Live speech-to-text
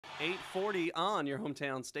8:40 on your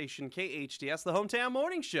hometown station, KHTS, the Hometown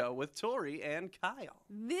Morning Show with Tori and Kyle.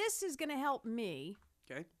 This is going to help me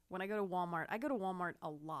Okay. when I go to Walmart. I go to Walmart a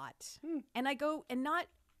lot. And I go, and not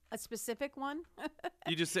a specific one.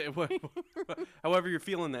 You just say however you're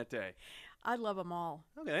feeling that day. I love them all.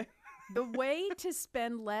 Okay. The way to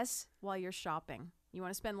spend less while you're shopping. You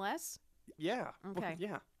want to spend less? Yeah. Okay.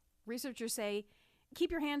 Yeah. Researchers say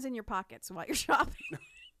keep your hands in your pockets while you're shopping.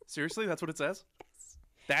 Seriously? That's what it says? Yes.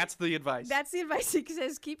 That's the advice. That's the advice. It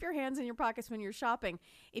says keep your hands in your pockets when you're shopping.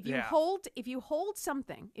 If you Yeah. hold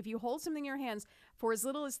something in your hands for as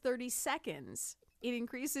little as 30 seconds, it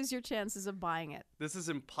increases your chances of buying it. This is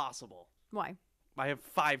impossible. Why? I have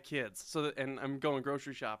 5 kids, and I'm going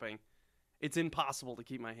grocery shopping. It's impossible to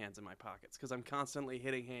keep my hands in my pockets because I'm constantly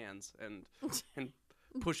hitting hands and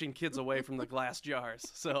pushing kids away from the glass jars.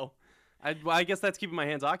 So I guess that's keeping my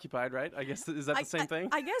hands occupied, right? I guess, is that the same thing?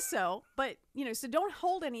 I guess so. But, so don't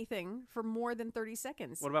hold anything for more than 30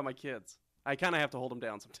 seconds. What about my kids? I kind of have to hold them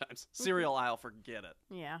down sometimes. Cereal aisle, forget it.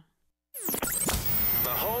 Yeah. The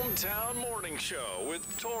Hometown Morning Show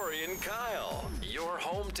with Tori and Kyle. Your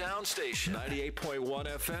hometown station. 98.1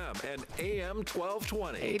 FM and AM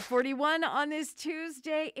 1220. 8:41 on this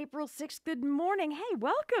Tuesday, April 6th. Good morning. Hey,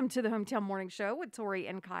 welcome to the Hometown Morning Show with Tori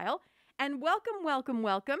and Kyle. And welcome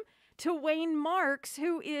to Wayne Marks,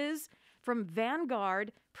 who is from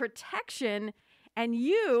Vanguard Protection. And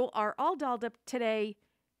you are all dolled up today.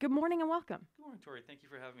 Good morning and welcome. Good morning, Tori. Thank you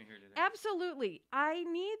for having me here today. Absolutely. I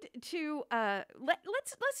need to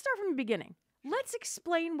let's start from the beginning. Let's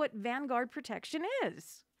explain what Vanguard Protection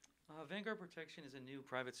is. Vanguard Protection is a new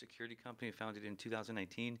private security company founded in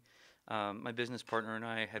 2019. My business partner and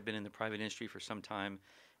I had been in the private industry for some time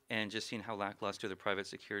and just seen how lackluster the private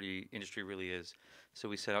security industry really is. So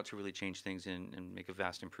we set out to really change things and make a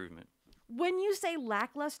vast improvement. When you say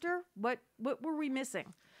lackluster, what were we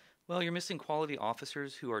missing? Well, you're missing quality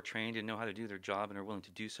officers who are trained and know how to do their job and are willing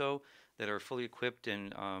to do so, that are fully equipped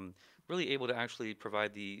and really able to actually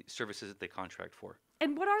provide the services that they contract for.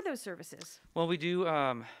 And what are those services? Well, we do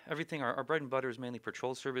everything. Our bread and butter is mainly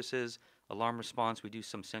patrol services, alarm response. We do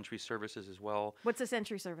some sentry services as well. What's a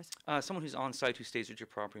sentry service? Someone who's on site who stays at your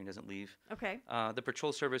property and doesn't leave. Okay. The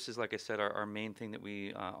patrol services, like I said, are our main thing that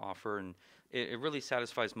we offer, and it really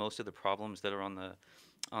satisfies most of the problems that are on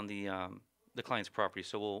the client's property.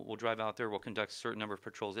 So we'll drive out there. We'll conduct a certain number of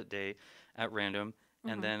patrols a day at random.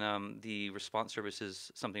 And then the response service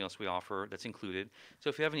is something else we offer that's included. So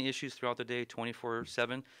if you have any issues throughout the day,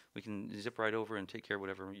 24/7, we can zip right over and take care of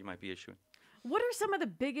whatever you might be issuing. What are some of the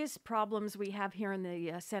biggest problems we have here in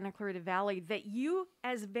the Santa Clarita Valley that you,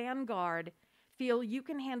 as Vanguard, feel you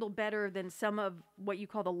can handle better than some of what you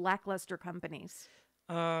call the lackluster companies?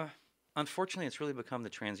 Unfortunately, it's really become the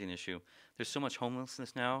transient issue. There's so much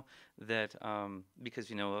homelessness now that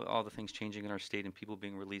because, all the things changing in our state and people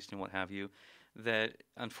being released and what have you, that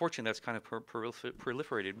unfortunately that's kind of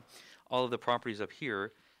proliferated all of the properties up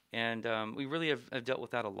here. And we really have dealt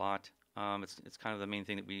with that a lot. It's kind of the main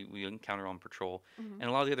thing that we encounter on patrol. And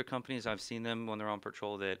a lot of the other companies, I've seen them when they're on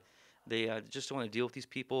patrol that they just don't want to deal with these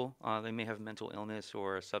people. They may have mental illness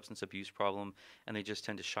or a substance abuse problem, and they just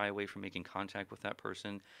tend to shy away from making contact with that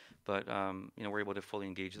person. But we're able to fully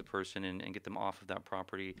engage the person and get them off of that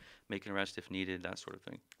property, make an arrest if needed, that sort of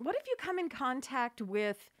thing. What if you come in contact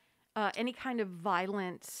with any kind of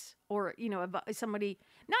violence or, somebody,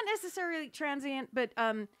 not necessarily transient, but,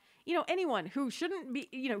 anyone who shouldn't be,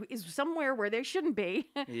 is somewhere where they shouldn't be.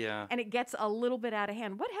 Yeah. And it gets a little bit out of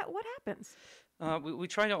hand. What happens? We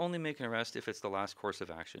try to only make an arrest if it's the last course of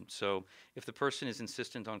action. So if the person is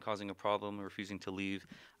insistent on causing a problem or refusing to leave,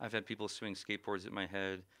 I've had people swing skateboards at my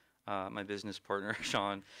head. My business partner,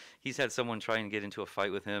 Sean, he's had someone try and get into a fight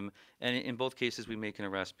with him. And in both cases, we make an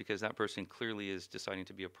arrest because that person clearly is deciding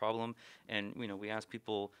to be a problem. And, we ask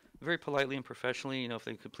people very politely and professionally, if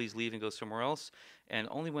they could please leave and go somewhere else. And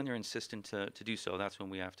only when they're insistent to do so, that's when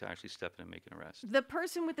we have to actually step in and make an arrest. The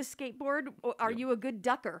person with the skateboard, are you a good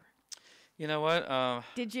ducker? You know what?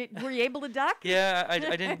 Were you able to duck? Yeah, I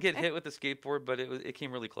didn't get hit with the skateboard, but it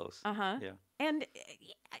came really close. Uh-huh. Yeah. And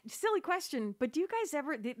silly question, but do you guys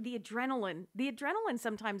ever the adrenaline? The adrenaline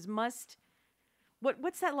sometimes must.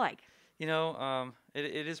 What's that like?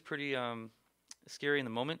 It is pretty scary in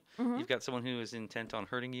the moment. You've got someone who is intent on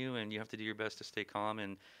hurting you, and you have to do your best to stay calm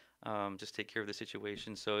and just take care of the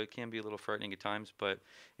situation. So it can be a little frightening at times, but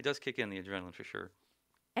it does kick in the adrenaline for sure.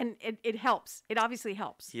 And it helps. It obviously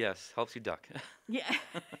helps. Yes, helps you duck. Yeah,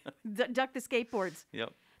 duck the skateboards.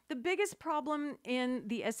 Yep. The biggest problem in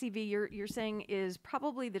the SCV you're saying is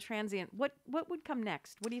probably the transient. What would come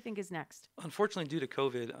next? What do you think is next? Unfortunately, due to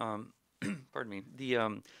COVID, pardon me,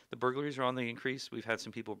 the burglaries are on the increase. We've had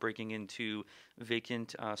some people breaking into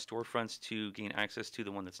vacant storefronts to gain access to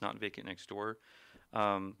the one that's not vacant next door,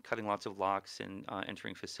 cutting lots of locks and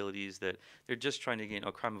entering facilities that they're just trying to gain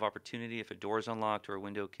a crime of opportunity. If a door is unlocked or a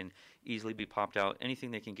window can easily be popped out,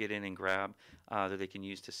 anything they can get in and grab that they can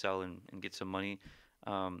use to sell and get some money,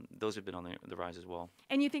 those have been on the rise as well.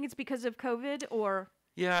 And you think it's because of COVID or?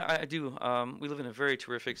 Yeah, I do. We live in a very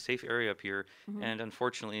terrific, safe area up here, and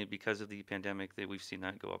unfortunately, because of the pandemic, that we've seen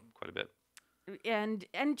that go up quite a bit. And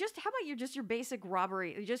just how about your basic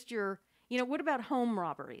robbery? Just your, what about home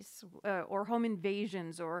robberies or home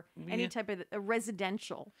invasions or any type of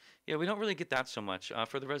residential? Yeah, we don't really get that so much.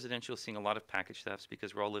 For the residential, seeing a lot of package thefts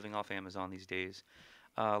because we're all living off Amazon these days.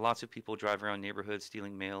 Lots of people drive around neighborhoods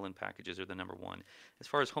stealing mail, and packages are the number one. As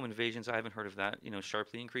far as home invasions, I haven't heard of that,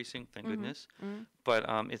 sharply increasing, thank goodness. But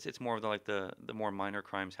it's more of the more minor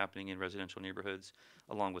crimes happening in residential neighborhoods,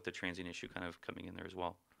 along with the transient issue kind of coming in there as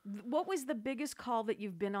well. What was the biggest call that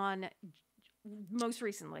you've been on most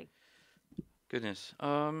recently? Goodness.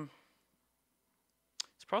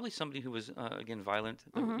 It's probably somebody who was, again, violent.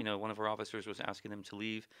 One of our officers was asking them to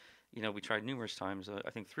leave. We tried numerous times, I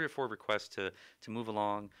think 3 or 4 requests to move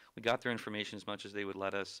along. We got their information as much as they would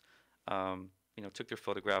let us, took their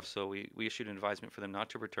photographs. So we issued an advisement for them not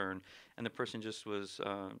to return. And the person just was,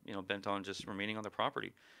 bent on just remaining on the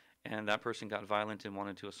property. And that person got violent and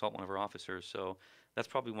wanted to assault one of our officers. So that's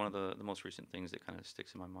probably one of the most recent things that kind of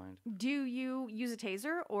sticks in my mind. Do you use a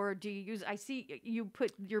taser, or do you use, I see you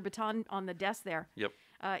put your baton on the desk there. Yep.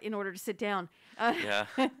 In order to sit down. Yeah.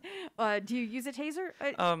 Do you use a taser?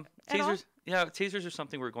 Tasers. Yeah, tasers are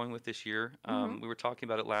something we're going with this year. We were talking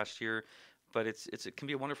about it last year, but it can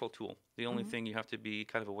be a wonderful tool. The only thing you have to be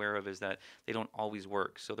kind of aware of is that they don't always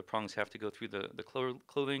work. So the prongs have to go through the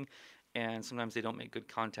clothing, and sometimes they don't make good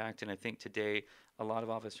contact. And I think today a lot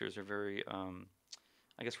of officers are very,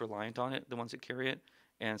 reliant on it, the ones that carry it.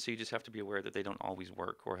 And so you just have to be aware that they don't always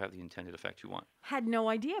work or have the intended effect you want. Had no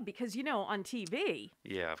idea because, on TV.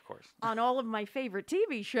 Yeah, of course. On all of my favorite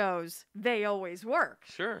TV shows, they always work.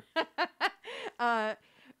 Sure. What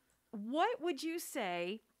would you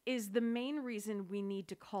say is the main reason we need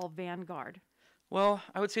to call Vanguard? Well,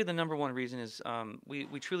 I would say the number one reason is we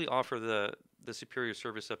truly offer the superior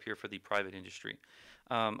service up here for the private industry.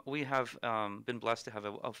 We have been blessed to have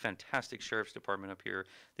a fantastic sheriff's department up here.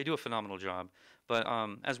 They do a phenomenal job. But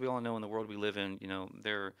as we all know, in the world we live in,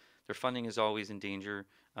 their funding is always in danger.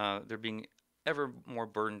 They're being ever more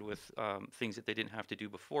burdened with things that they didn't have to do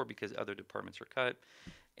before because other departments are cut.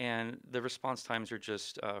 And the response times are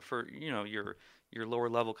just for your lower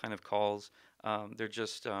level kind of calls. They're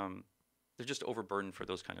just overburdened for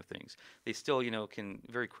those kind of things. They still, can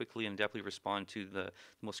very quickly and adeptly respond to the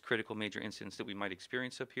most critical major incidents that we might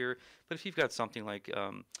experience up here. But if you've got something like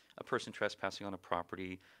a person trespassing on a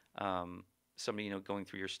property, somebody, going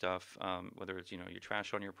through your stuff, whether it's, your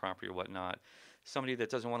trash on your property or whatnot, somebody that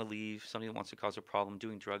doesn't want to leave, somebody that wants to cause a problem,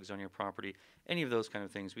 doing drugs on your property, any of those kind of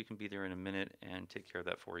things, we can be there in a minute and take care of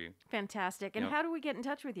that for you. Fantastic. And how do we get in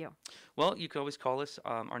touch with you? Well, you can always call us.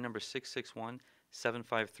 Our number is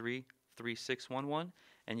 661-753-3611,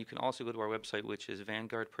 and you can also go to our website, which is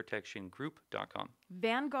vanguardprotectiongroup.com.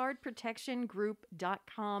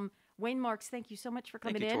 Vanguardprotectiongroup.com. Wayne Marks, thank you so much for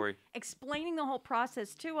coming in, Tori. Explaining the whole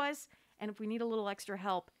process to us, and if we need a little extra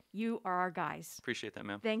help, you are our guys. Appreciate that,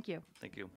 ma'am. Thank you. Thank you.